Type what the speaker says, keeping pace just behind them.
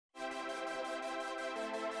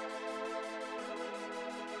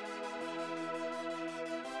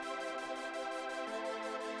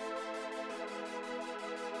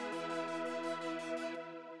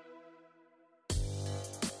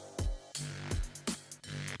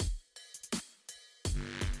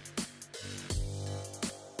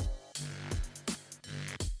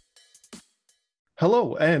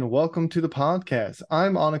Hello and welcome to the podcast.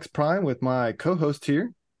 I'm Onyx Prime with my co-host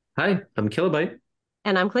here. Hi, I'm Kilobyte.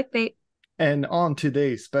 And I'm Clickbait. And on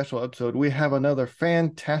today's special episode, we have another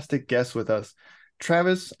fantastic guest with us,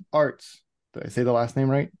 Travis Artz. Did I say the last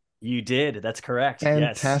name right? You did. That's correct.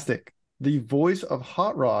 Yes. Fantastic. The voice of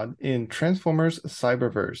Hot Rod in Transformers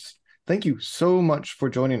Cyberverse. Thank you so much for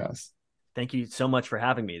joining us. Thank you so much for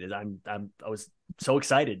having me. I was so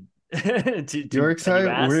excited. You're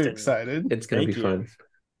excited? We're excited. It's going to be fun.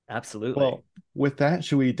 Absolutely. Well, with that,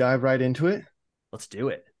 should we dive right into it? Let's do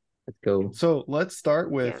it. Let's go. So let's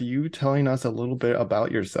start with you telling us a little bit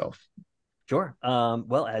about yourself. Sure.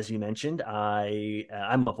 Well, as you mentioned,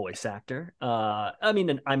 I'm a voice actor.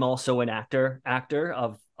 I'm also an actor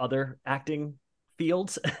of other acting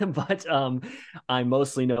fields, but I'm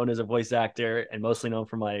mostly known as a voice actor and mostly known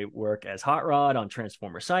for my work as Hot Rod on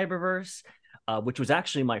Transformers Cyberverse, which was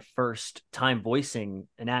actually my first time voicing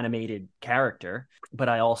an animated character. But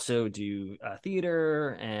I also do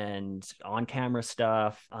theater and on-camera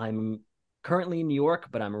stuff. I'm currently in New York,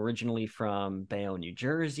 but I'm originally from Bayonne, New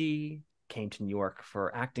Jersey. Came to New York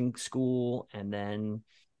for acting school, and then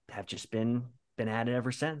have just been at it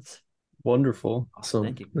ever since. Wonderful. Awesome.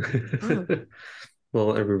 Thank you.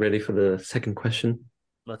 Well, are we ready for the second question?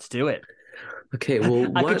 Let's do it. Okay, well,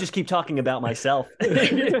 I could just keep talking about myself.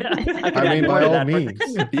 I mean, by all means.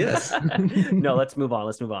 Yes. No, let's move on.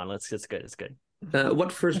 It's good. It's good.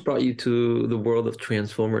 What first brought you to the world of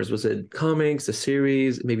Transformers? Was it comics, a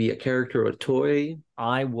series, maybe a character or a toy?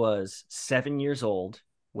 I was 7 years old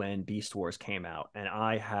when Beast Wars came out, and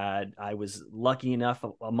I was lucky enough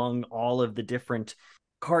among all of the different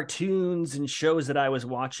cartoons and shows that I was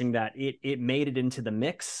watching that it made it into the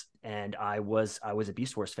mix, and I was a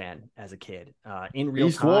Beast Wars fan as a kid. In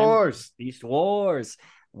real time. Beast Wars.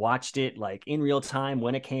 Watched it like in real time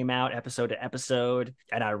when it came out, episode to episode,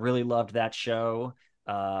 and I really loved that show.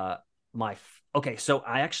 So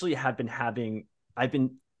I actually I've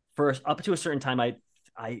been first up to a certain time.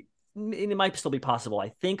 It might still be possible. I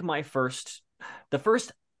think the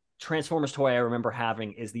first Transformers toy I remember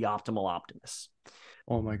having is the Optimal Optimus.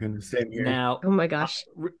 Oh my goodness, same here. Now, oh my gosh,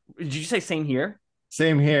 did you say same here?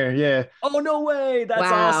 Same here, yeah. Oh no way! That's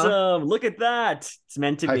awesome. Look at that. It's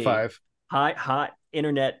meant to be. High five. Hot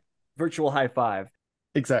internet virtual high five.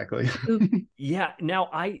 Exactly. Yeah. Now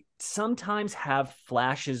I sometimes have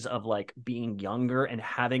flashes of like being younger and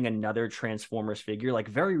having another Transformers figure. Like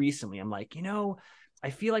very recently, I'm like, I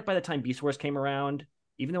feel like by the time Beast Wars came around,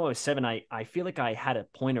 even though I was 7, I feel like I had a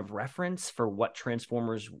point of reference for what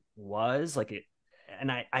Transformers was like it. And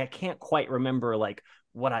I can't quite remember like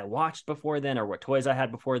what I watched before then or what toys I had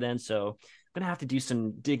before then. So I'm going to have to do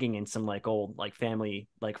some digging in some like old like family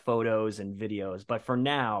like photos and videos. But for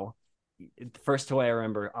now, the first toy I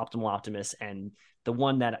remember, Optimal Optimus, and the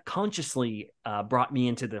one that consciously brought me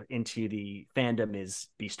into the fandom is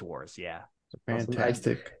Beast Wars. Yeah.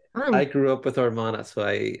 Fantastic. I grew up with Armada, so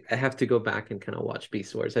I have to go back and kind of watch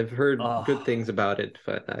Beast Wars. I've heard good things about it,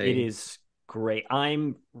 but it is great.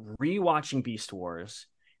 I'm rewatching Beast Wars,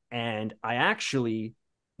 and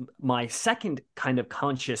my second kind of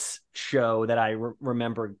conscious show that I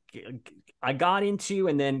remember I got into,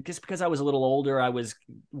 and then just because I was a little older, I was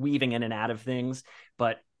weaving in and out of things,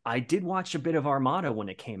 but I did watch a bit of Armada when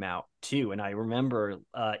it came out too, and I remember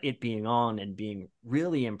it being on and being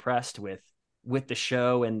really impressed with the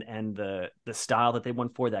show and the style that they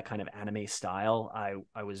went for, that kind of anime style.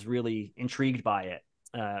 I was really intrigued by it.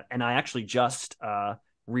 And I actually just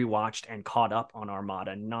rewatched and caught up on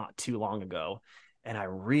Armada not too long ago, and I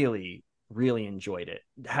really, really enjoyed it.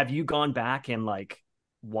 Have you gone back and like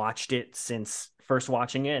watched it since first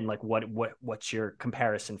watching it, and like what's your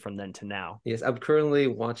comparison from then to now? Yes, I'm currently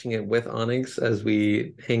watching it with Onyx as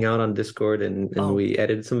we hang out on Discord and we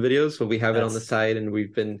edit some videos. So we have it on the side, and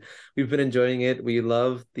we've been enjoying it. We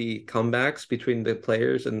love the comebacks between the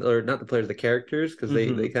players or not the players, the characters, because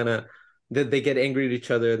they kind of they get angry at each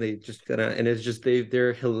other, and they just and it's just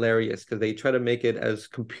they're hilarious because they try to make it as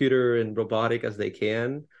computer and robotic as they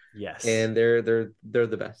can. Yes, and they're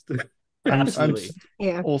the best. Absolutely.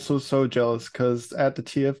 I'm also so jealous because at the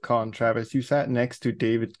TFCon, Travis, you sat next to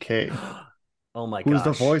David K. Oh my gosh. Who's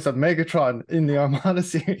the voice of Megatron in the Armada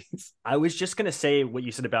series. I was just going to say what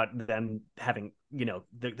you said about them having,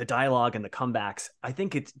 the dialogue and the comebacks. I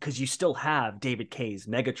think it's because you still have David K's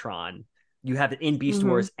Megatron. You have it in Beast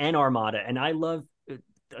Wars and Armada. And I love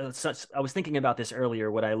I was thinking about this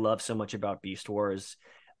earlier, what I love so much about Beast Wars.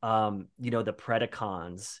 The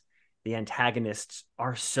Predacons, the antagonists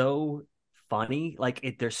are so funny.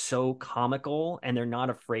 Like they're so comical, and they're not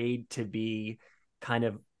afraid to be kind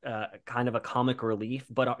of a comic relief,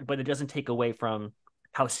 but it doesn't take away from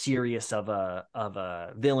how serious of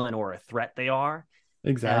a villain or a threat they are.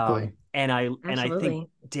 Exactly. And I Absolutely. think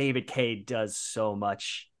David Cade does so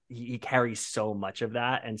much. He carries so much of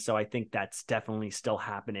that, and so I think that's definitely still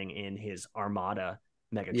happening in his Armada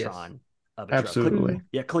Megatron. Yes. Of a Absolutely.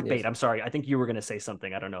 yeah, clickbait. Yes. I'm sorry. I think you were going to say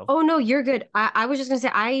something. I don't know. Oh no, you're good. I was just gonna say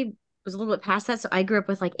I was a little bit past that. So I grew up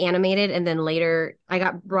with like animated, and then later I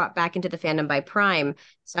got brought back into the fandom by Prime.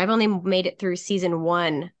 So I've only made it through season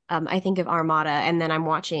one, I think, of Armada, and then I'm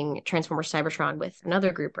watching Transformers Cybertron with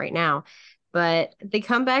another group right now. But the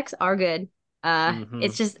comebacks are good.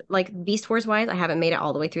 It's just like Beast Wars wise, I haven't made it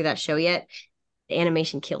all the way through that show yet. The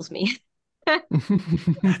animation kills me.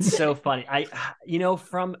 That's so funny.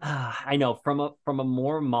 From a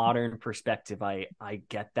more modern perspective, I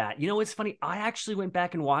get that. It's funny. I actually went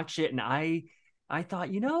back and watched it, and I thought,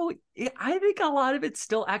 I think a lot of it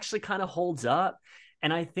still actually kind of holds up,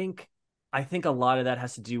 and I think a lot of that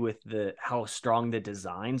has to do with how strong the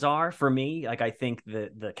designs are for me. Like, I think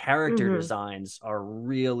the character designs are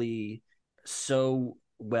really so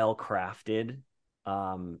well crafted,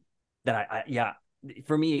 that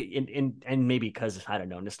for me, and maybe because I don't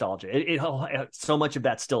know, nostalgia, so much of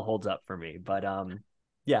that still holds up for me. But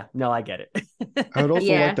yeah, no, I get it. I would also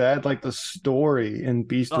Yeah. like to add, like, the story in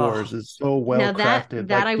Beast Wars is so well Now crafted.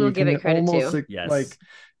 that Like, I will you give can it credit almost to. Yes. like,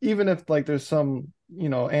 even if like there's some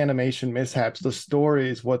animation mishaps, the story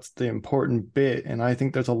is what's the important bit, and I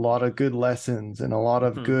think there's a lot of good lessons and a lot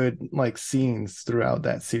of good like scenes throughout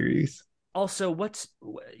that series. Also, what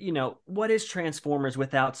is Transformers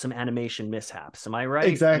without some animation mishaps? Am I right?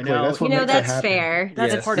 Exactly. That's what makes it that's happen. fair.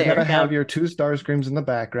 That's That's part You of gotta it. have your 2 star screams in the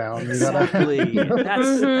background. Exactly. You gotta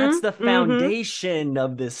That's the foundation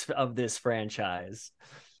of this franchise.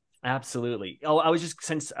 Absolutely. Oh, I was just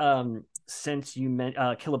since you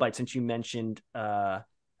Kilobyte, since you mentioned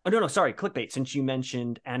sorry, Clickbait, since you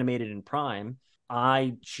mentioned animated in Prime,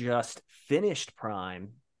 I just finished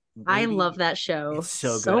Prime. I love that show It's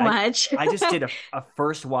so so good. much. I just did a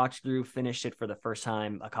first watch through, finished it for the first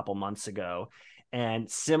time a couple months ago.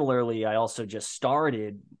 And similarly, I also just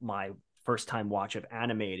started my first time watch of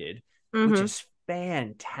animated, which is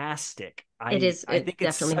fantastic. It is. I think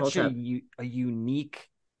it's definitely holds up.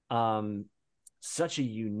 such a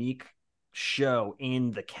unique show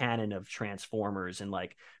in the canon of Transformers, and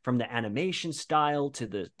like from the animation style to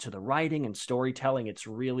the writing and storytelling, it's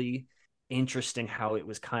really interesting how it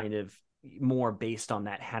was kind of more based on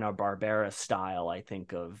that Hanna-Barbera style, I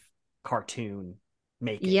think, of cartoon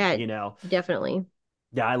making. Yeah, definitely.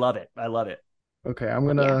 Yeah, I love it. Okay, I'm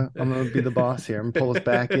gonna be the boss here and pull us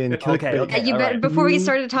back in. Okay, you better, before we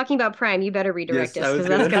started talking about Prime, you better redirect us, because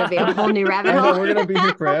that's gonna be a whole new rabbit hole. We're gonna be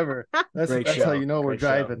here forever. That's how you know we're Great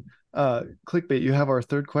show. driving. Clickbait, you have our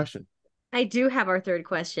third question. I do have our third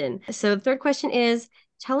question. So the third question is,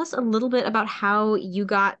 tell us a little bit about how you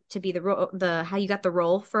got to be how you got the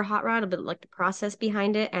role for Hot Rod, a bit like the process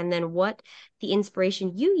behind it, and then what the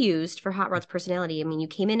inspiration you used for Hot Rod's personality. I mean, you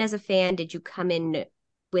came in as a fan. Did you come in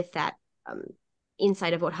with that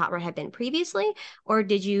insight of what Hot Rod had been previously, or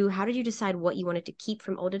how did you decide what you wanted to keep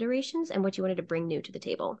from old iterations and what you wanted to bring new to the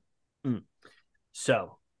table?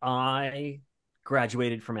 So I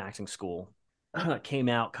graduated from acting school, came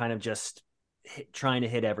out kind of just trying to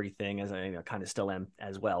hit everything, as I kind of still am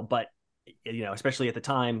as well. But, especially at the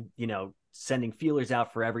time, sending feelers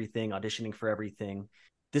out for everything, auditioning for everything.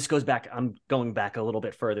 This goes back, I'm going back a little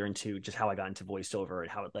bit further into just how I got into voiceover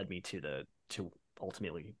and how it led me to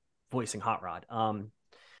ultimately voicing Hot Rod.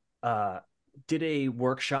 Did a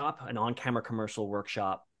workshop, an on-camera commercial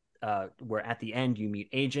workshop, where at the end you meet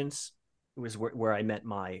agents. It was where I met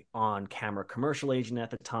my on-camera commercial agent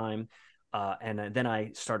at the time. And then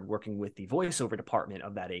I started working with the voiceover department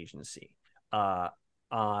of that agency.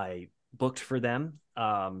 I booked for them,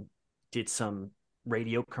 did some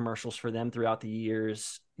radio commercials for them throughout the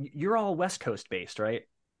years. You're all West Coast based, right?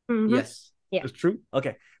 Yes. Yeah, it's true.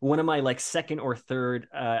 Okay. One of my second or third,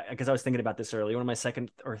 because I was thinking about this earlier, one of my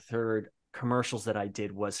second or third commercials that I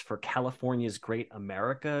did was for California's Great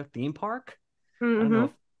America theme park. I don't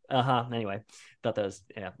know if, anyway, thought that was,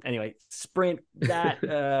 yeah. Anyway, Sprint,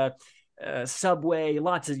 that, Subway,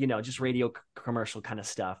 lots of, just radio commercial kind of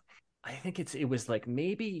stuff. I think it was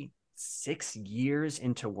maybe 6 years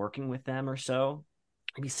into working with them or so,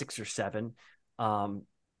 maybe 6 or 7.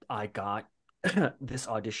 I got this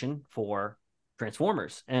audition for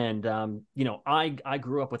Transformers, and I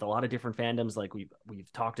grew up with a lot of different fandoms, like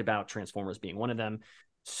we've talked about, Transformers being one of them.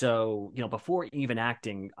 So before even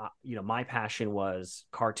acting, my passion was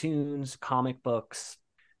cartoons, comic books.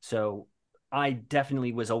 So I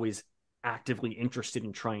definitely was always actively interested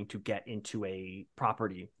in trying to get into a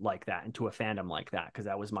property like that, into a fandom like that, because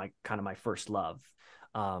that was my first love.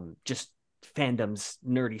 Just fandoms,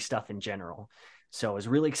 nerdy stuff in general. So I was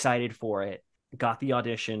really excited for it. Got the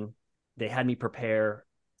audition. They had me prepare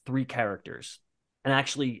 3 characters. And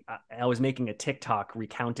actually, I was making a TikTok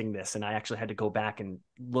recounting this, and I actually had to go back and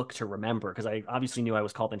look to remember, because I obviously knew I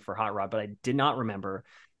was called in for Hot Rod, but I did not remember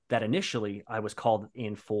that initially I was called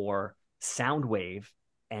in for Soundwave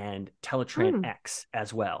and Teletran X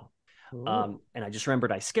as well. And I just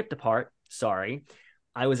remembered I skipped a part. Sorry.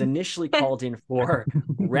 I was initially called in for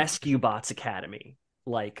Rescue Bots Academy,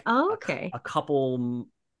 like a couple,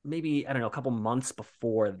 maybe, I don't know, a couple months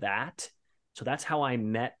before that. So that's how I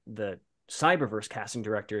met the Cyberverse casting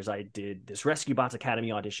directors. I did this Rescue Bots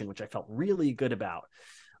Academy audition, which I felt really good about.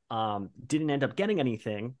 Didn't end up getting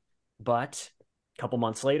anything, but a couple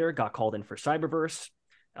months later got called in for Cyberverse,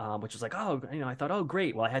 which was like, oh, I thought, oh,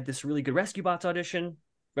 great. Well, I had this really good Rescue Bots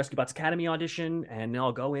Academy audition, and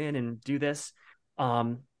I'll go in and do this.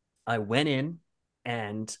 I went in,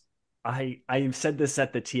 and I said this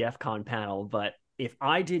at the TFCon panel, but if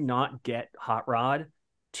I did not get Hot Rod,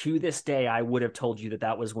 to this day, I would have told you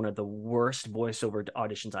that was one of the worst voiceover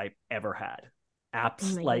auditions I ever had.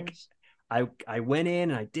 I went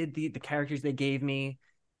in and I did the characters they gave me,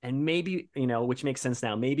 and maybe, which makes sense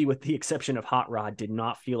now, maybe with the exception of Hot Rod, did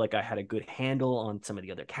not feel like I had a good handle on some of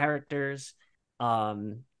the other characters.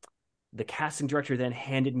 The casting director then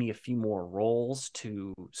handed me a few more roles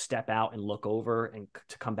to step out and look over and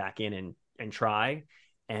to come back in and try.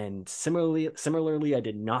 And similarly, I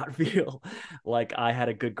did not feel like I had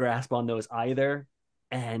a good grasp on those either.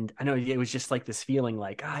 And I know it was just like this feeling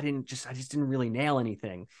like, I just didn't really nail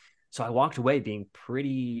anything. So I walked away being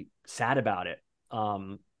pretty sad about it,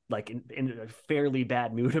 like in a fairly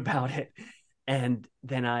bad mood about it. And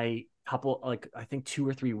then I think 2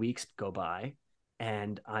 or 3 weeks go by,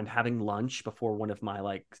 and I'm having lunch before one of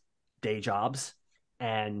my day jobs,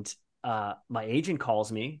 and my agent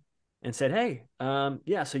calls me and said, hey,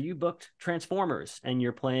 yeah, so you booked Transformers and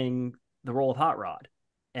you're playing the role of Hot Rod.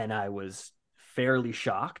 And I was fairly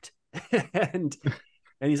shocked. and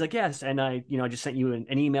he's like, yes. And I just sent you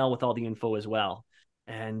an email with all the info as well.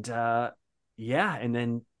 And yeah, and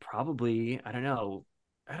then probably, I don't know,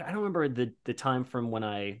 I don't remember the time from when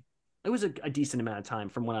it was a decent amount of time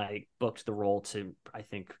from when I booked the role to, I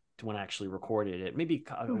think, to when I actually recorded it, maybe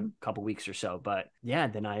a couple weeks or so. But yeah,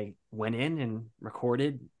 then I went in and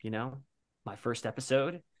recorded, my first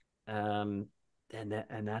episode. And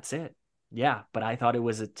that's it. Yeah. But I thought it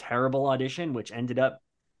was a terrible audition, which ended up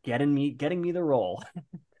getting me the role.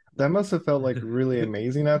 That must have felt really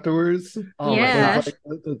amazing afterwards. Oh my gosh.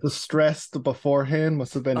 The stress beforehand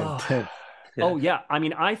must have been intense. Yeah. Oh yeah. I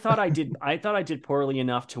mean, I thought I did poorly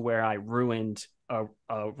enough to where I ruined a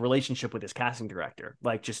relationship with his casting director.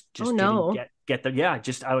 Just didn't get the, yeah,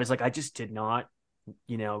 I was like, I just did not,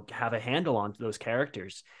 have a handle on those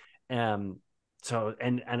characters. So,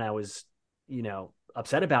 and I was,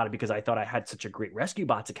 upset about it because I thought I had such a great Rescue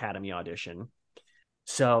Bots Academy audition.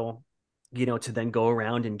 So, to then go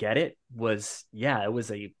around and get it was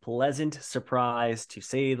a pleasant surprise, to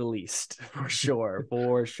say the least, for sure.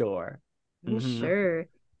 Mm-hmm. Sure.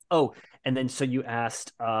 Oh, and then so you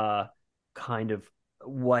asked kind of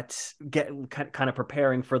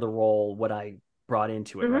preparing for the role, what I brought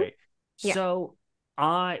into it, right? Yeah. So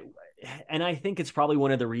I think it's probably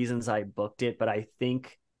one of the reasons I booked it, but I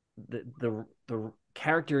think the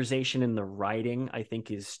characterization and the writing, I think,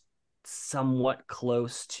 is somewhat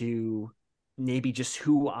close to maybe just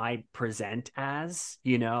who I present as,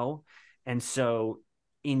 and so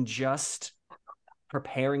in just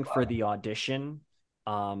preparing for the audition,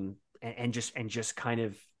 and just kind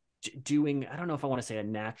of doing, I don't know if I want to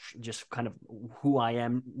say just kind of who I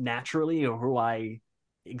am naturally, or who I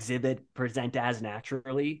present as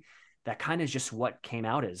naturally, that kind of just what came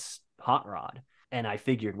out as Hot Rod. And I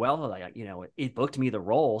figured, well, it booked me the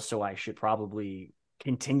role, so I should probably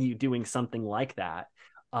continue doing something like that.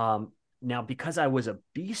 Now, because I was a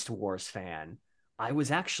Beast Wars fan, I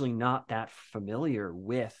was actually not that familiar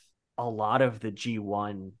with a lot of the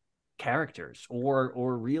G1 characters,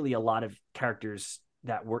 or really a lot of characters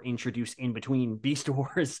that were introduced in between Beast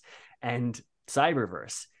Wars and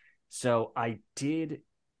Cyberverse. So I did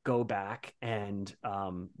go back and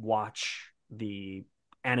watch the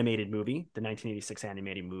animated movie, the 1986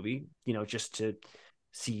 animated movie, just to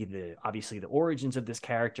see obviously the origins of this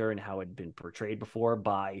character and how it had been portrayed before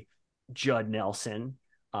by Judd Nelson,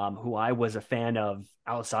 who I was a fan of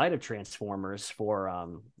outside of Transformers for,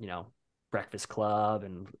 Breakfast Club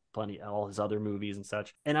and all his other movies and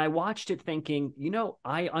such. And I watched it thinking,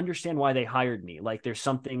 I understand why they hired me. Like there's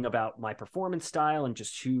something about my performance style and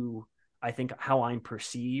just how I'm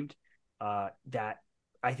perceived that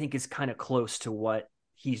I think is kind of close to what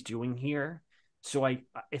he's doing here. So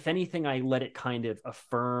if anything, I let it kind of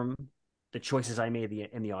affirm the choices I made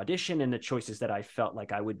in the audition and the choices that I felt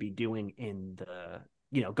like I would be doing in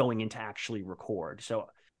going into actually record. So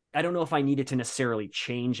I don't know if I needed to necessarily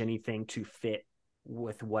change anything to fit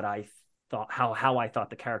with what I thought, how I thought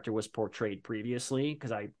the character was portrayed previously.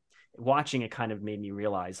 Cause watching it kind of made me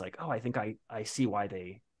realize like, oh, I think I see why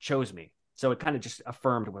they chose me. So it kind of just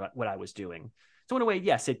affirmed what I was doing. So in a way,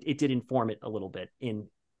 yes, it did inform it a little bit in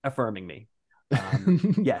affirming me.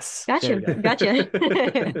 Yes. Gotcha.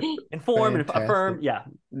 Inform and affirm. Yeah.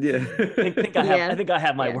 Yeah. I think I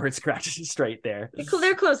have my words scratched straight there.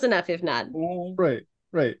 They're close enough, if not. Right.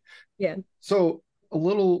 Yeah. So a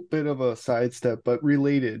little bit of a sidestep, but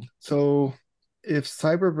related. So if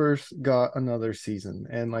Cyberverse got another season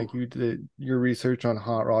and like you did your research on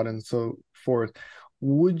Hot Rod and so forth,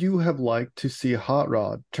 would you have liked to see Hot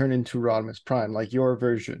Rod turn into Rodimus Prime, like your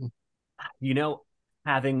version?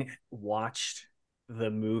 Having watched the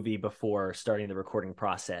movie before starting the recording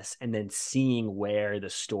process and then seeing where the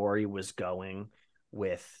story was going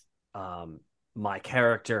with my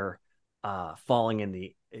character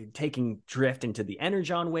taking drift into the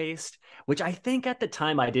Energon waste, which I think at the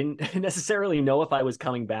time I didn't necessarily know if I was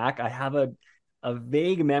coming back. I have a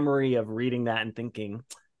vague memory of reading that and thinking,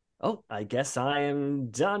 oh, I guess I am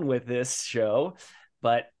done with this show.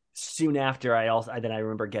 But soon after, I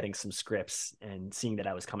remember getting some scripts and seeing that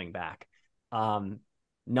I was coming back.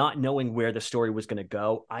 Not knowing where the story was going to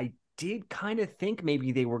go, I did kind of think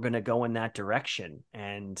maybe they were going to go in that direction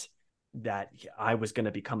and that I was going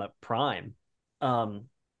to become a Prime.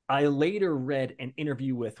 I later read an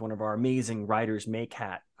interview with one of our amazing writers,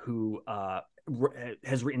 Maycat, who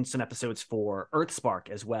has written some episodes for Earthspark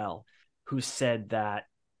as well, who said that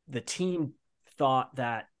the team thought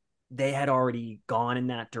that they had already gone in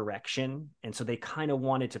that direction. And so they kind of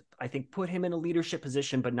wanted to, I think, put him in a leadership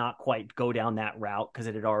position, but not quite go down that route because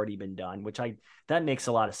it had already been done, that makes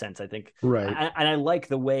a lot of sense, I think. Right. And I like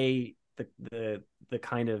the way the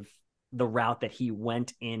kind of the route that he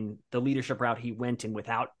went in, the leadership route he went in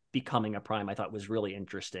without becoming a Prime, I thought was really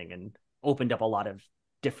interesting and opened up a lot of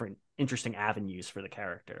different interesting avenues for the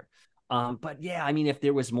character. But yeah, I mean, if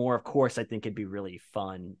there was more, of course, I think it'd be really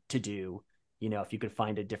fun to do, if you could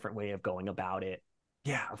find a different way of going about it.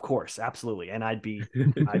 Yeah, of course. Absolutely. And I'd be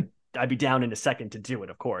down in a second to do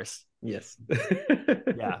it, of course. Yes.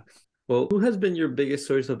 Yeah. Well, who has been your biggest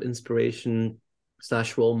source of inspiration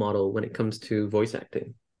 / role model when it comes to voice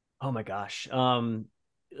acting? Oh my gosh.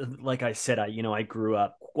 Like I said, I grew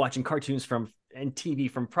up watching cartoons and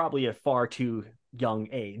TV from probably a far too young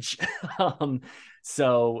age.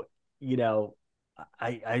 So,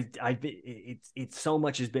 it's so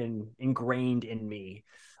much has been ingrained in me.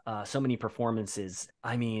 So many performances.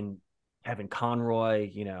 I mean, Kevin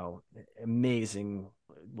Conroy, amazing,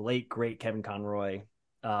 late, great Kevin Conroy.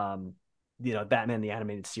 Batman the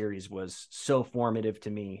Animated Series was so formative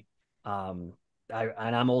to me.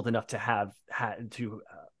 I'm old enough to have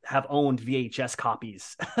owned VHS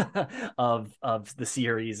copies of the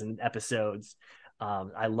series and episodes.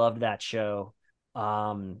 I loved that show.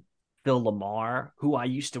 Phil Lamar, who I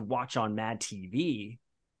used to watch on Mad TV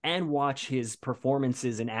and watch his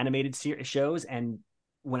performances in animated shows. And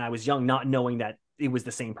when I was young, not knowing that it was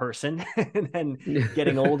the same person, and then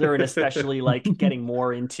getting older and especially like getting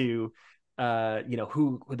more into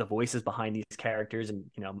who the voices behind these characters, and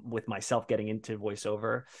with myself getting into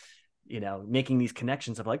voiceover, making these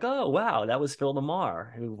connections of like, oh wow, that was Phil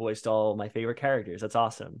Lamar who voiced all my favorite characters. That's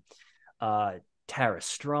awesome. Tara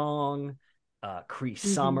Strong, Cree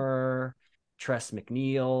Summer, Tress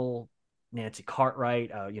MacNeille, Nancy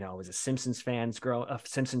Cartwright. I was a Simpsons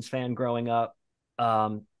fan growing up.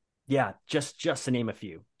 Yeah, just to name a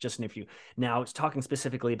few. Now, it's talking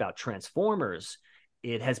specifically about Transformers.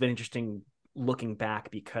 It has been interesting looking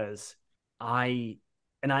back because I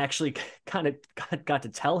actually kind of got to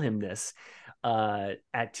tell him this at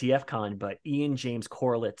TFCon, but Ian James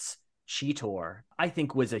Corlitt's Cheetor, I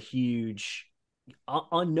think, was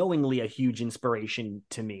unknowingly a huge inspiration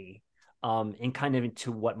to me, and kind of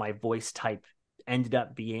into what my voice type ended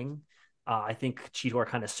up being. I think Cheetor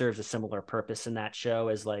kind of serves a similar purpose in that show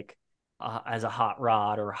as like as a hot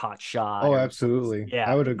rod or a hot shot. Oh, absolutely. Yeah,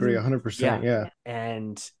 I would agree 100%. Yeah.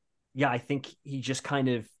 And yeah, I think he just kind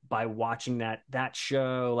of, by watching that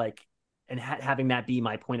show, like, and having that be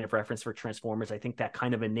my point of reference for Transformers, I think that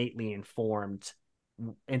kind of innately informs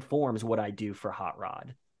what I do for Hot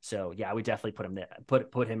Rod. So yeah, I would definitely put him there,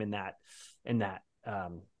 put him in that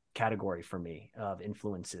category for me of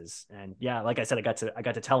influences. And yeah, like I said, I got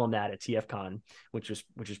to tell him that at TFCon, which was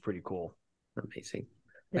pretty cool. Amazing.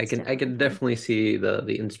 It's I can definitely see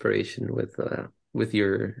the inspiration with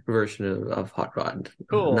your version of Hot Rod.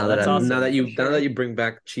 Cool. Now That's awesome. now that sure. you bring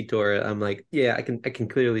back Cheetor, I'm like, yeah, I can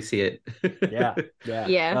clearly see it. Yeah.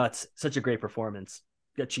 Yeah. Oh, it's such a great performance.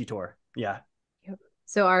 Yeah, Cheetor. Yeah.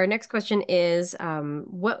 So our next question is,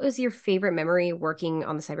 what was your favorite memory working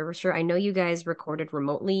on the Cyberverse show? I know you guys recorded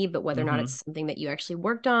remotely, but whether or not it's something that you actually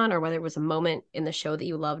worked on, or whether it was a moment in the show that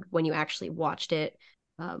you loved when you actually watched it,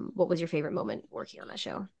 what was your favorite moment working on that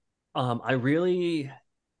show? I really,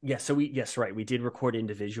 we did record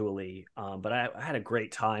individually, but I had a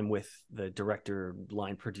great time with the director,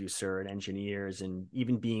 line producer, and engineers, and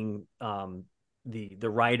even being the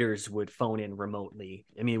writers would phone in remotely.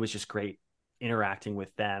 I mean, it was just great interacting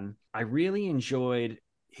with them. I really enjoyed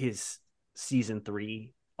his season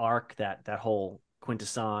 3 arc, that whole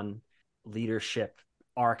Quintesson leadership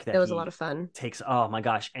arc that was he a lot of fun. takes. Oh my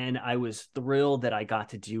gosh. And I was thrilled that I got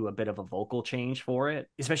to do a bit of a vocal change for it,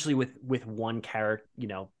 especially with one character,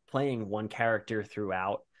 playing one character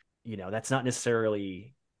throughout. That's not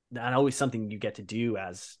necessarily not always something you get to do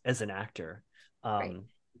as an actor. Right.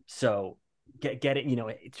 So get it,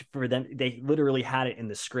 it's for them. They literally had it in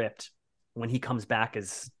the script when he comes back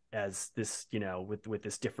as this, with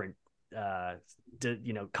this different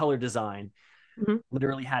color design.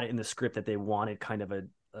 Literally had it in the script that they wanted kind of a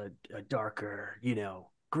darker,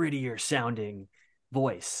 grittier sounding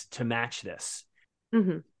voice to match this.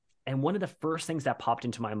 And one of the first things that popped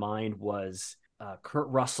into my mind was Kurt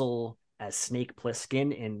Russell as Snake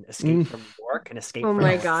Plissken in Escape from New York and Escape from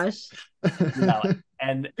my gosh.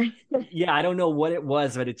 And yeah, I don't know what it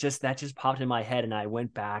was, but that just popped in my head, and I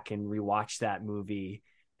went back and rewatched that movie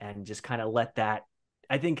and just kind of let that.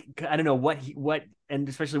 I don't know what and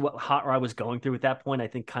especially what Hot Rod was going through at that point. I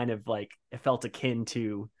think kind of like it felt akin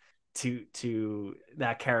to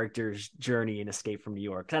that character's journey in Escape from New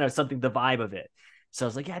York, kind of something, the vibe of it. So I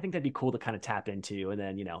was like, yeah, I think that'd be cool to kind of tap into. And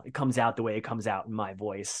then, it comes out the way it comes out in my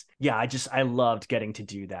voice. Yeah, I loved getting to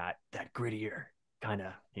do that grittier kind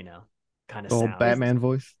of, kind of sound. Batman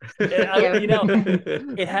voice. It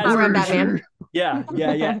has Hot Batman. Yeah.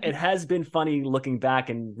 It has been funny looking back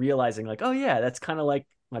and realizing like, oh yeah, that's kind of like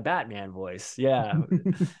my Batman voice. Yeah.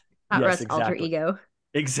 Hot Rod's alter ego.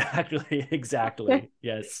 Exactly.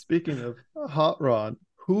 Yes. Speaking of Hot Rod,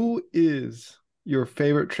 who is your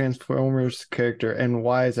favorite Transformers character and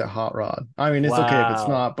why is it Hot Rod? I mean, it's okay if it's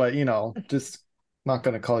not, but just not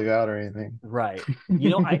going to call you out or anything. Right.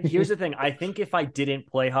 Here's the thing. I think if I didn't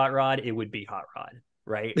play Hot Rod, it would be Hot Rod.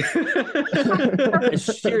 Right.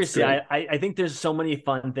 Seriously, I think there's so many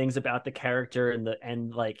fun things about the character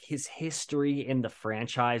and like his history in the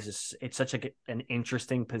franchise it's such an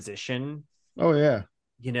interesting position. Oh yeah.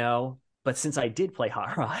 But since I did play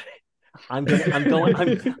Hot Rod, I'm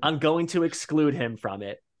going to exclude him from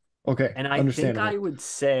it. Okay. And I think I would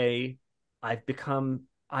say I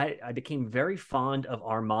became very fond of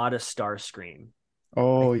Armada Starscream.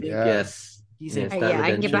 Oh yeah. Yes. He's I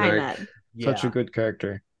can get behind that. Such a good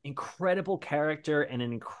character. Incredible character and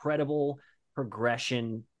an incredible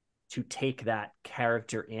progression to take that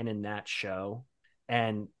character in that show.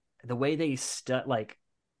 And the way they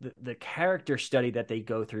the character study that they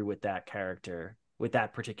go through with that character, with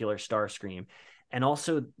that particular Starscream, and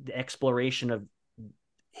also the exploration of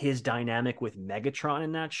his dynamic with Megatron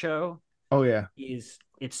in that show. Oh yeah. It's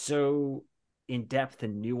so in depth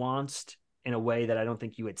and nuanced in a way that I don't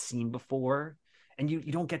think you had seen before. And you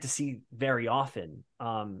don't get to see very often.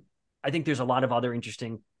 I think there's a lot of other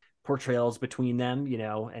interesting portrayals between them,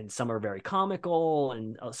 and some are very comical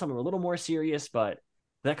and some are a little more serious, but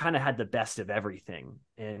that kind of had the best of everything.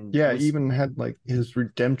 And even had like his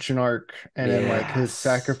redemption arc and then like his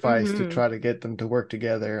sacrifice to try to get them to work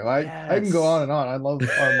together. I can go on and on. I love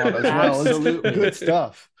Armada as well. Absolutely. Good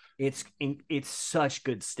stuff. It's such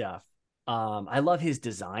good stuff. I love his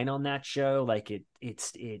design on that show. Like it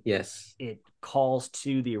calls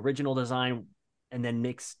to the original design and then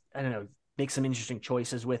makes some interesting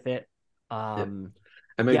choices with it.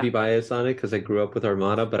 I might be biased on it because I grew up with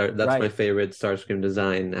Armada, but that's my favorite Starscream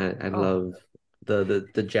design. I love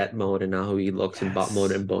the jet mode and how he looks in bot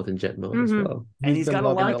mode and both in jet mode as well. And he's got a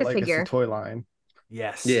lot of figure toy line.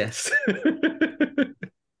 Yes.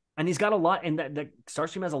 And he's got a lot, and the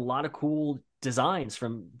Starscream has a lot of cool designs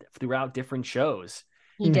from throughout different shows.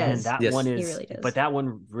 He does. And that one is, he really does. But that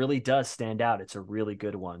one really does stand out. It's a really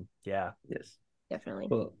good one. Yeah. Yes. Definitely.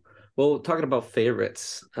 Well, talking about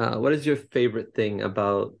favorites, what is your favorite thing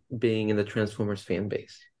about being in the Transformers fan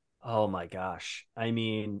base? Oh my gosh. I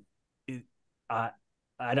mean, it, I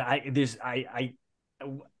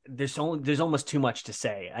there's almost too much to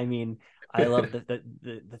say. I mean, I love that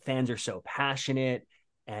the fans are so passionate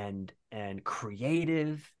and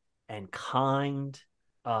creative and kind.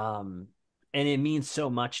 And it means so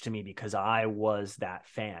much to me because I was that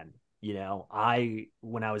fan. You know,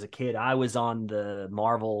 when I was a kid, I was on the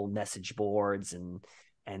Marvel message boards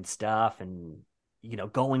and stuff, and you know,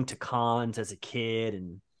 going to cons as a kid,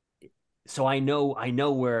 and so I know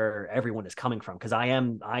where everyone is coming from because I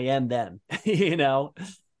am them, you know.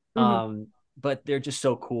 Mm-hmm. But they're just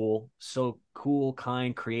so cool,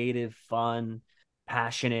 kind, creative, fun,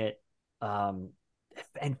 passionate, um,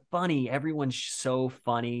 and funny. Everyone's so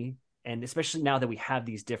funny, and especially now that we have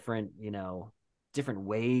these different, you know, different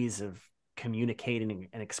ways of communicating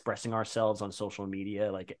and expressing ourselves on social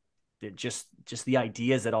media, like just the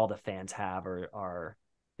ideas that all the fans have are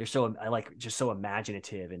they're so I like just so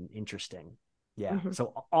imaginative and interesting. Yeah. Mm-hmm.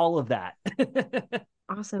 So all of that.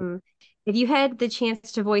 Awesome. If you had the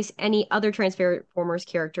chance to voice any other Transformers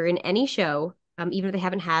character in any show, even if they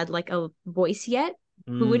haven't had like a voice yet,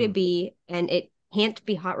 who would it be? And it can't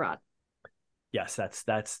be Hot Rod. Yes,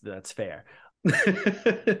 that's fair.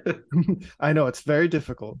 I know it's very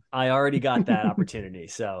difficult. I already got that opportunity.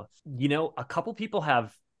 So, you know, a couple people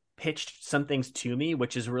have pitched some things to me,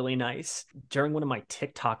 which is really nice. During one of my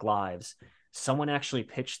TikTok lives, someone actually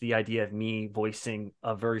pitched the idea of me voicing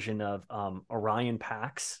a version of Orion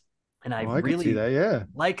Pax. And I could really see that, yeah.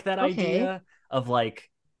 like that idea of like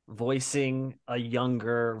voicing a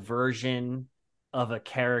younger version of a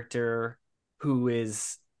character who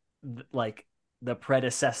is like the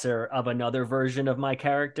predecessor of another version of my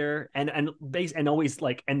character and always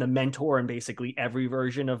like and the mentor in basically every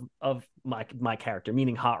version of my character,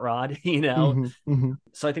 meaning Hot Rod, you know. Mm-hmm, mm-hmm.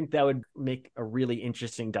 So I think that would make a really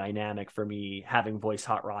interesting dynamic for me having voiced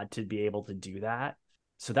Hot Rod to be able to do that.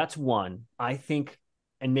 So that's one. I think,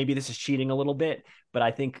 and maybe this is cheating a little bit, but I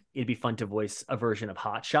think it'd be fun to voice a version of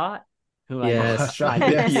Hot Shot, who yes. I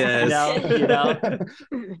yes. you know.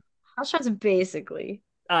 Hot Shot's basically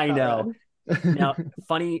I Hot know. Rod. Now,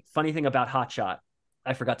 funny thing about Hot Shot,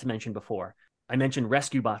 I forgot to mention before. I mentioned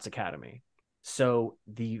Rescue Bots Academy. So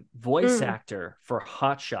the voice actor for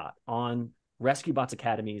Hot Shot on Rescue Bots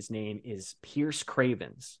Academy's name is Pierce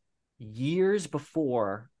Cravens. Years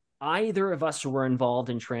before either of us were involved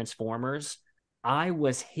in Transformers, I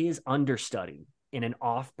was his understudy in an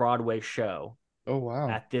off-Broadway show. Oh, wow.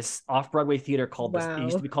 At this off-Broadway theater called it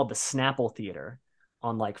used to be called the Snapple Theater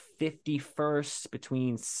on like 51st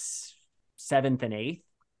between 7th and 8th.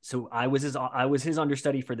 So I was his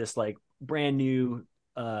understudy for this like brand new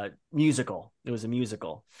musical. It was a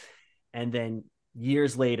musical. And then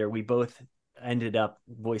years later, we both ended up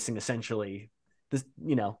voicing essentially the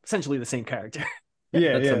same character.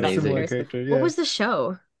 Yeah, That's amazing. Similar character, yeah. What was the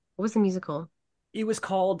show? What was the musical? It was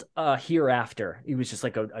called Hereafter. It was just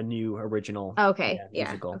like a new original musical. Okay.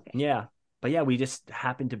 Yeah. But yeah, we just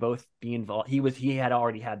happened to both be involved. He had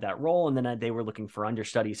already had that role, and then they were looking for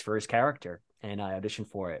understudies for his character, and I auditioned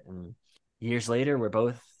for it. And years later, we're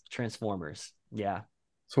both Transformers. Yeah.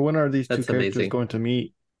 So when are these two characters amazing. going to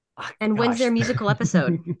meet? And when's their musical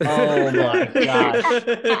episode? Oh my gosh.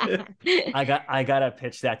 I gotta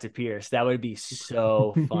pitch that to Pierce. That would be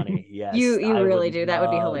so funny. Yes. You really do. That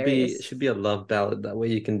would be hilarious. It should be a love ballad. That way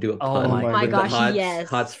you can do a Oh pun. my gosh, hots, yes.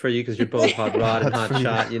 Hots for you because you're both Hot Rod and Hot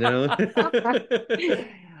Shot, you know?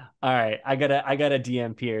 All right. I gotta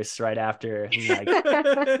DM Pierce right after like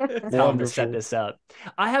tell him to set this up.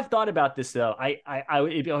 I have thought about this though. I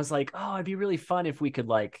was like, oh, it'd be really fun if we could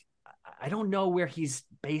like, I don't know where he's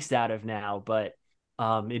based out of now, but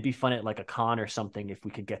it'd be fun at like a con or something if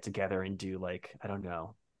we could get together and do like, I don't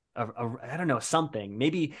know, something.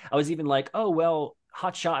 Maybe I was even like, oh, well,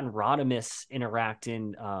 Hotshot and Rodimus interact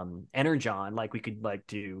in Energon. Like we could like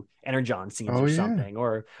do Energon scenes something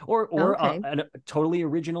or a totally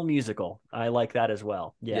original musical. I like that as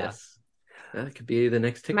well. Yeah. Yes. That could be the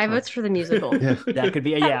next TikTok. My vote's for the musical. That could be.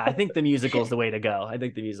 Yeah, I think the musical is the way to go.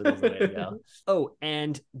 Oh,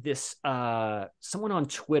 and this someone on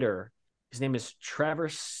Twitter, his name is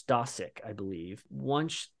Travis Artz, I believe,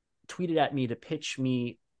 once tweeted at me to pitch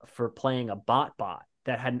me for playing a bot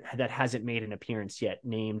that hasn't made an appearance yet,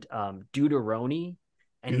 named Deuteroni.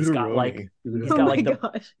 And he's got like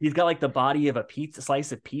the body of a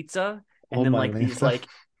slice of pizza, and then like these like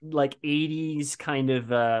 80s kind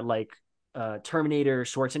of like Terminator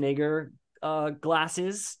Schwarzenegger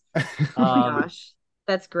glasses. Oh my gosh,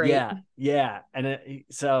 that's great. Yeah, and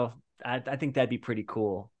so I think that'd be pretty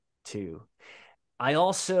cool too. I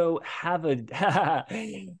also have I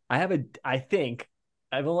think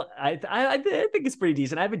I think it's pretty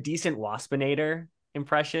decent. I have a decent Waspinator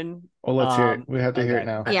impression. Well, let's hear it. We have to hear it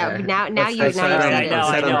now. Yeah, now you I saw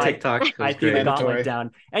it on TikTok. I threw the gauntlet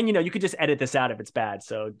down, and you could just edit this out if it's bad.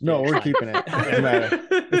 So no, we're keeping it. Doesn't matter.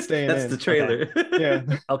 It's staying That's in. the trailer. Okay. Yeah.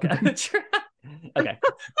 Okay.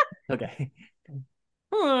 Okay.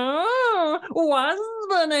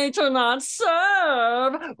 Waspinator not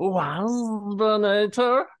serve.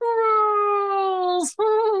 Waspinator rules.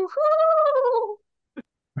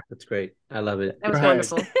 That's great. I love it. That was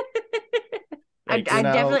wonderful.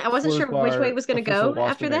 I wasn't sure which way it was going to go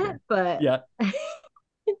after that, but yeah.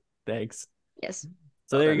 Thanks. Yes.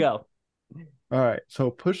 So there you go. All right. So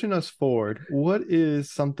pushing us forward, what is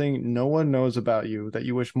something no one knows about you that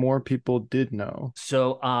you wish more people did know?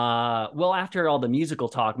 So, well, after all the musical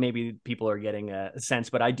talk, maybe people are getting a sense,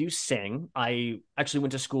 but I do sing. I actually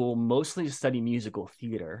went to school mostly to study musical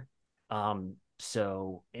theater.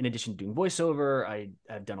 So in addition to doing voiceover,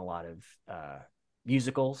 I've done a lot of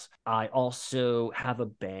musicals. I also have a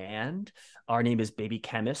band. Our name is Baby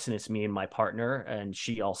Chemist, and it's me and my partner, and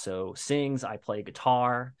she also sings. I play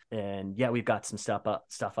guitar, and yeah, we've got some stuff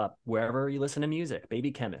up wherever you listen to music.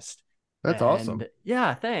 Baby Chemist. That's awesome.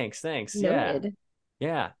 Yeah, thanks. Noted.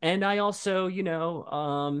 Yeah. And I also,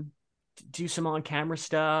 do some on-camera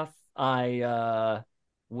stuff. I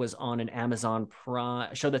was on an Amazon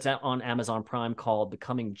Prime show that's on Amazon Prime called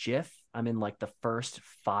Becoming GIF. I'm in like the first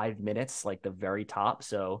 5 minutes, like the very top.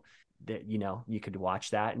 So that, you could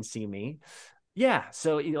watch that and see me. Yeah.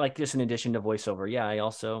 So like just in addition to voiceover, yeah, I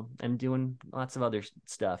also am doing lots of other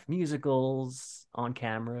stuff, musicals, on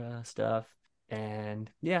camera stuff. And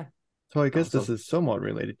yeah. So I guess this is somewhat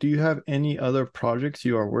related. Do you have any other projects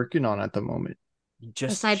you are working on at the moment?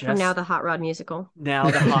 Aside from now the Hot Rod musical.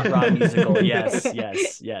 Now the Hot Rod musical.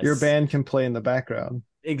 Yes. Your band can play in the background.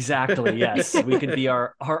 Exactly. Yes. We could be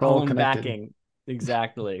our own backing.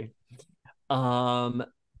 Exactly. Just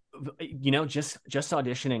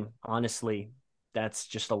auditioning, honestly. That's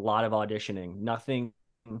just a lot of auditioning.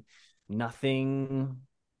 Nothing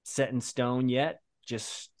set in stone yet.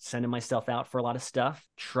 Just sending myself out for a lot of stuff.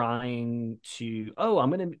 Trying to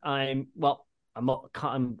I'm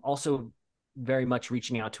also very much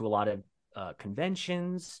reaching out to a lot of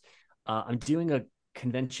conventions. I'm doing a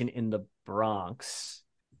convention in the Bronx.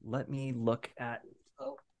 Let me look at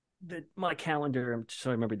my calendar so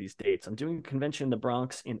I remember these dates. I'm doing a convention in the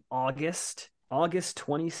Bronx in August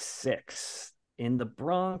 26th in the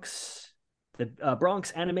Bronx, the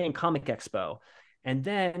Bronx Anime and Comic Expo. And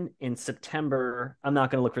then in September, I'm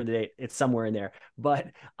not going to look for the date. It's somewhere in there, but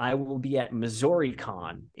I will be at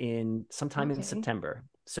MissouriCon sometime in September.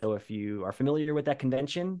 So if you are familiar with that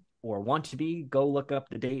convention or want to be, go look up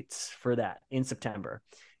the dates for that in September.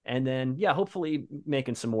 And then, yeah, hopefully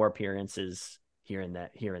making some more appearances here and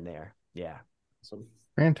there. Yeah. So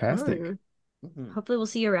fantastic. Mm-hmm. Hopefully we'll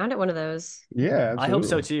see you around at one of those. Yeah, absolutely. I hope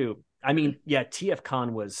so too. I mean, yeah,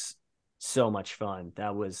 TFCon was so much fun.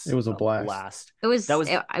 It was a blast. It was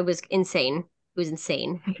insane. It was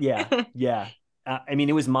insane. Yeah. I mean,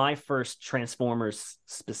 it was my first Transformers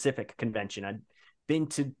specific convention.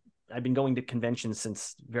 I've been going to conventions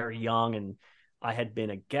since very young, and I had been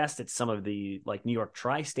a guest at some of the like New York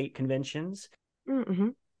tri-state conventions,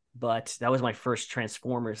 but that was my first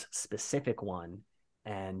Transformers specific one.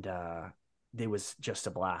 And it was just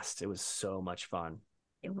a blast. It was so much fun.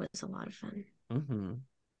 It was a lot of fun. Mm-hmm.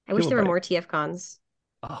 I wish there were more TFCons.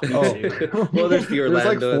 Oh, well, there's the Orlando,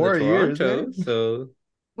 like 4 and the Toronto, so.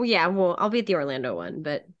 Well, yeah, I'll be at the Orlando one,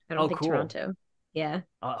 but I don't think cool. Toronto. Yeah.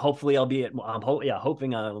 Hopefully, I'll be at.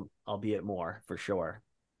 Hoping I'll be at more for sure.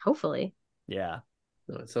 Hopefully. Yeah.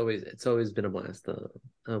 No, it's always been a blast.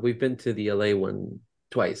 We've been to the LA one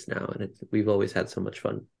twice now, and we've always had so much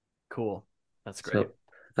fun. Cool. That's great.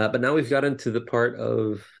 So, but now we've gotten to the part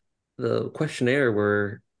of the questionnaire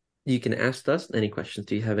where you can ask us any questions.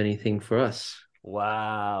 Do you have anything for us?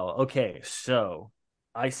 Wow. Okay. So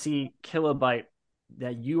I see Kilobyte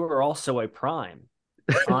that you are also a prime.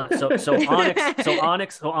 So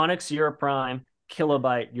Onyx, you're a prime.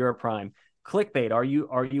 Kilobyte, you're a prime. Clickbait, are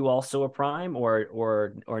you also a prime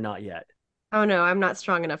or not yet? Oh no, I'm not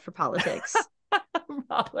strong enough for politics.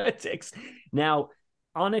 Politics. Now,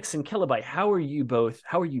 Onyx and Kilobyte, how are you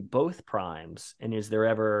both primes? And is there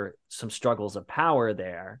ever some struggles of power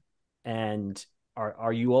there? And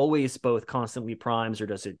are you always both constantly primes, or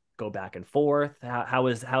does it go back and forth? How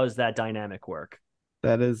is that dynamic work?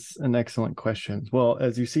 That is an excellent question. Well,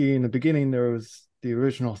 as you see in the beginning, there was the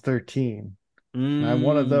original 13. I'm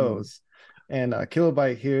one of those. And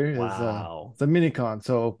Kilobyte here is the minicon,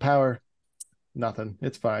 so power, nothing.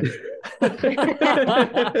 It's fine.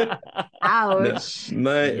 Ouch.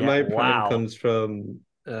 My prime comes from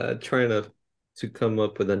trying to come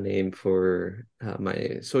up with a name for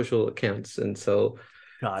my social accounts, and so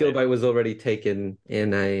Gigabyte was already taken,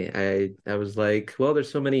 and I was like, well,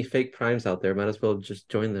 there's so many fake primes out there, might as well just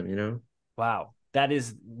join them, you know? Wow.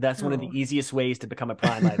 That's one of the easiest ways to become a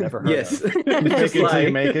prime I've ever heard Yes. of. You fake it till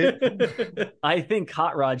you make it. I think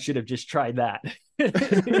Hot Rod should have just tried that. You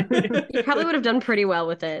probably would have done pretty well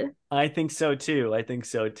with it. I think so too.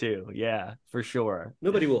 Yeah, for sure.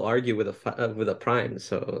 Nobody will argue with a prime,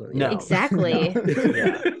 so no, exactly. No.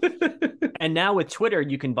 Yeah. And now with Twitter,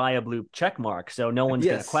 you can buy a blue check mark, so no one's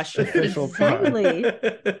gonna question it. Exactly.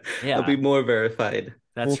 Yeah, it'll be more verified.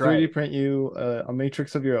 That's we'll right. 3D print you a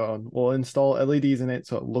matrix of your own. We'll install LEDs in it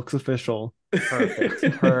so it looks official. Perfect.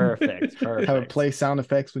 Have it play sound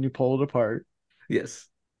effects when you pull it apart. Yes.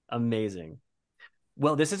 Amazing.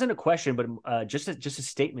 Well, this isn't a question, but just a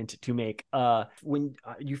statement to make. When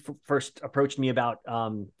you first approached me about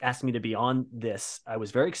asking me to be on this, I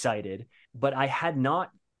was very excited, but I had not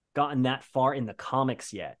gotten that far in the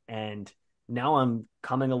comics yet, and now I'm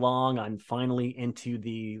coming along. I'm finally into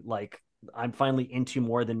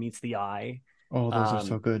more than meets the eye. Oh, those are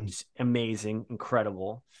so good. Amazing,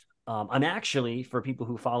 incredible. I'm actually, for people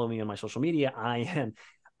who follow me on my social media, I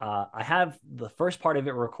have the first part of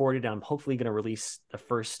it recorded. I'm hopefully going to release the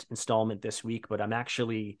first installment this week, but I'm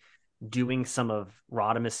actually doing some of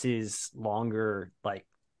Rodimus's longer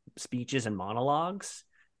speeches and monologues.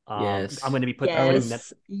 Yes. I'm going to be putting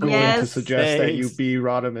that. I'm going to suggest that you be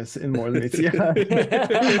Rodimus in more than it's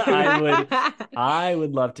I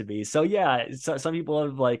would love to be. So yeah, some people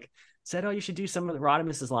have said, oh, you should do some of the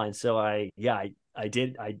Rodimus's lines. So I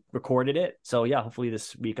did. I recorded it. So yeah, hopefully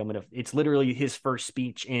this week it's literally his first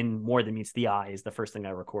speech in More Than Meets the Eye is the first thing I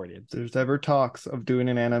recorded. If there's ever talks of doing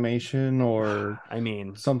an animation or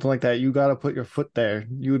something like that, you got to put your foot there.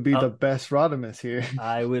 You would be the best Rodimus here.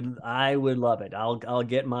 I would love it. I'll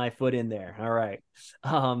get my foot in there. All right.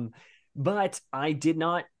 But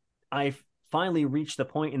I finally reached the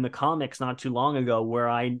point in the comics not too long ago where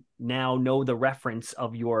I now know the reference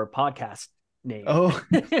of your podcast name. Oh.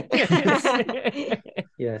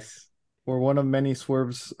 Yes. Or one of many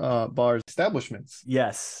Swerve's bars establishments.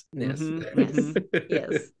 Yes. Yes.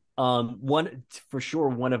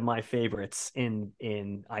 One of my favorites in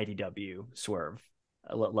IDW, Swerve.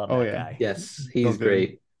 I love that guy. Yes, he's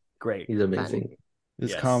great. Great. He's amazing.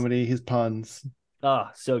 His comedy, his puns. Oh,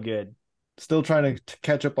 so good. Still trying to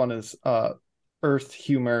catch up on his Earth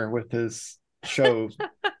humor with his shows.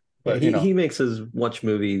 But he makes us watch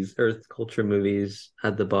movies, Earth culture movies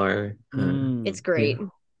at the bar. It's great. Yeah.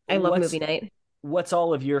 I love movie night. What's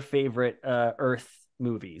all of your favorite Earth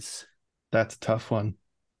movies? That's a tough one.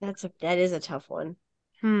 That is a tough one.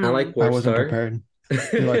 I like War Star. I wasn't prepared.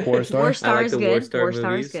 You like War Star? War Star is good. War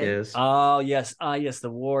Star movies, good. Yes. Oh yes, yes, the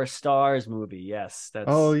War Stars movie. Yes, that's.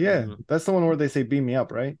 Oh yeah, that's the one where they say "beam me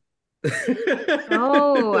up," right?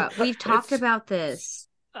 Oh, we've talked about this.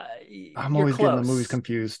 I'm always getting the movies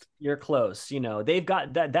confused. You're close. They've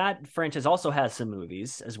got that franchise also has some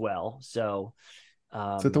movies as well. So,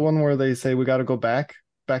 is it the one where they say we got to go back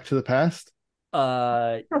to the past?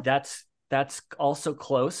 That's also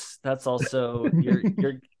close. That's also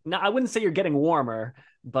you're. No, I wouldn't say you're getting warmer,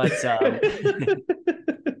 but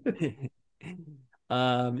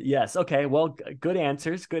yes. Okay. Well, good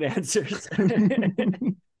answers.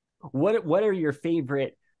 What are your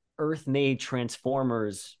favorite Earth-made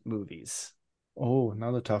Transformers movies? Oh,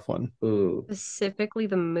 another tough one. Ooh. Specifically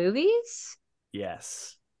the movies?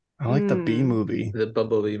 Yes. I like the B movie. The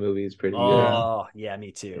Bumblebee movie is pretty good. Oh, yeah,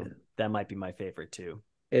 me too. Yeah. That might be my favorite too.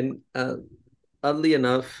 And oddly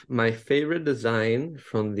enough, my favorite design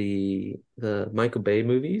from the Michael Bay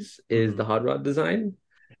movies is the Hot Rod design.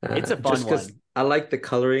 It's a fun one. I like the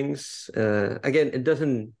colorings. Again, it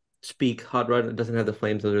doesn't speak Hot Rod. It doesn't have the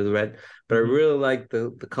flames under the red, but I really like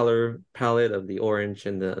the color palette of the orange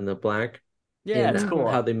and the black. Yeah, it's cool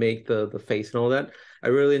how they make the face and all that. I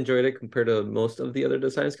really enjoyed it compared to most of the other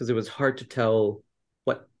designs because it was hard to tell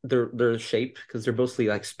what their shape because they're mostly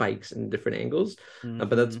like spikes in different angles. But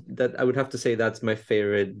that I would have to say that's my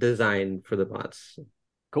favorite design for the bots.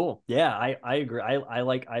 Cool. Yeah, I agree.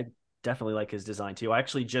 I definitely like his design too. I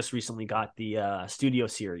actually just recently got the Studio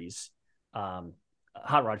Series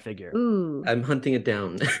Hot Rod figure. Ooh. I'm hunting it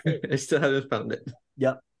down. I still haven't found it.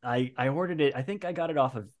 Yep. I ordered it. I think I got it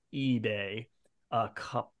off of eBay a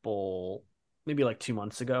couple, maybe like 2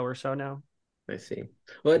 months ago or so now. I see.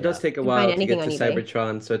 Well, it does take a while to get to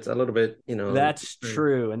Cybertron, so it's a little bit, That's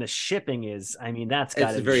true. And the shipping is, that's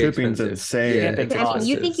got to be shipping's insane. Yeah.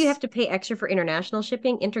 You think you have to pay extra for international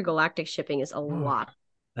shipping? Intergalactic shipping is a lot.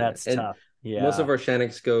 That's tough. Yeah. Most of our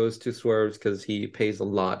Shanix goes to Swerves because he pays a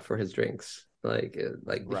lot for his drinks. Like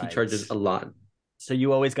Right. he charges a lot. So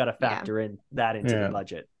you always got to factor in that into the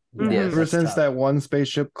budget. Yes. Ever since tough. that one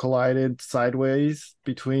spaceship collided sideways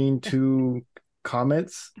between two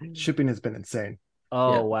comets, shipping has been insane.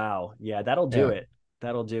 Oh, wow. Yeah, that'll do it.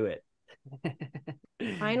 That'll do it.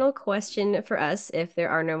 Final question for us, if there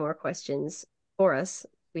are no more questions for us.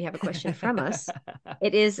 We have a question from us.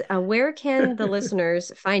 It is, where can the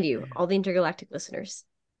listeners find you, all the intergalactic listeners?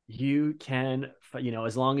 You can,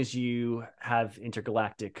 as long as you have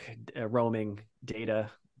intergalactic roaming data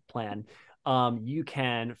plan, you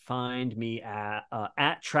can find me at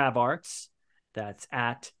Trav Artz. That's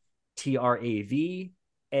at TravArtz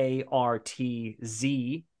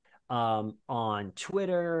on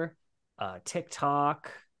Twitter,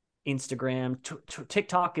 TikTok, Instagram.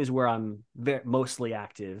 TikTok is where I'm mostly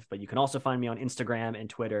active, but you can also find me on Instagram and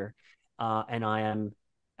Twitter. And I am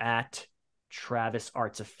at Travis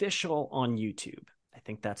Artz Official on YouTube. I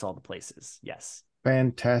think that's all the places. Yes.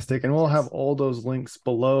 Fantastic. And we'll have all those links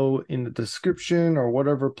below in the description or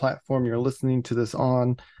whatever platform you're listening to this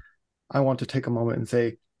on. I want to take a moment and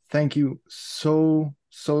say thank you so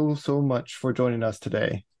much for joining us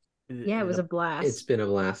today. Yeah, it was a blast. It's been a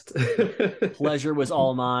blast. Pleasure was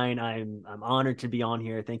all mine. I'm honored to be on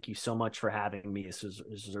here. Thank you so much for having me. This was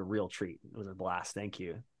a real treat. It was a blast. Thank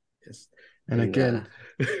you. Yes. And again,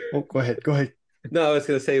 oh, go ahead. No, I was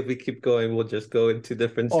gonna say if we keep going, we'll just go into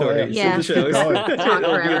different stories. Yeah. And shows. Talk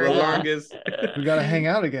forever, the longest. We gotta hang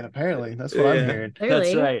out again, apparently. That's what I'm hearing.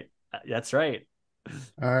 Clearly. That's right.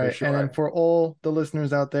 All right. Sure. And then for all the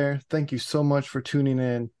listeners out there, thank you so much for tuning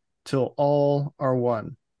in. Till all are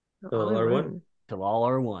one. Till all are one. Till all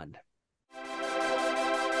are one.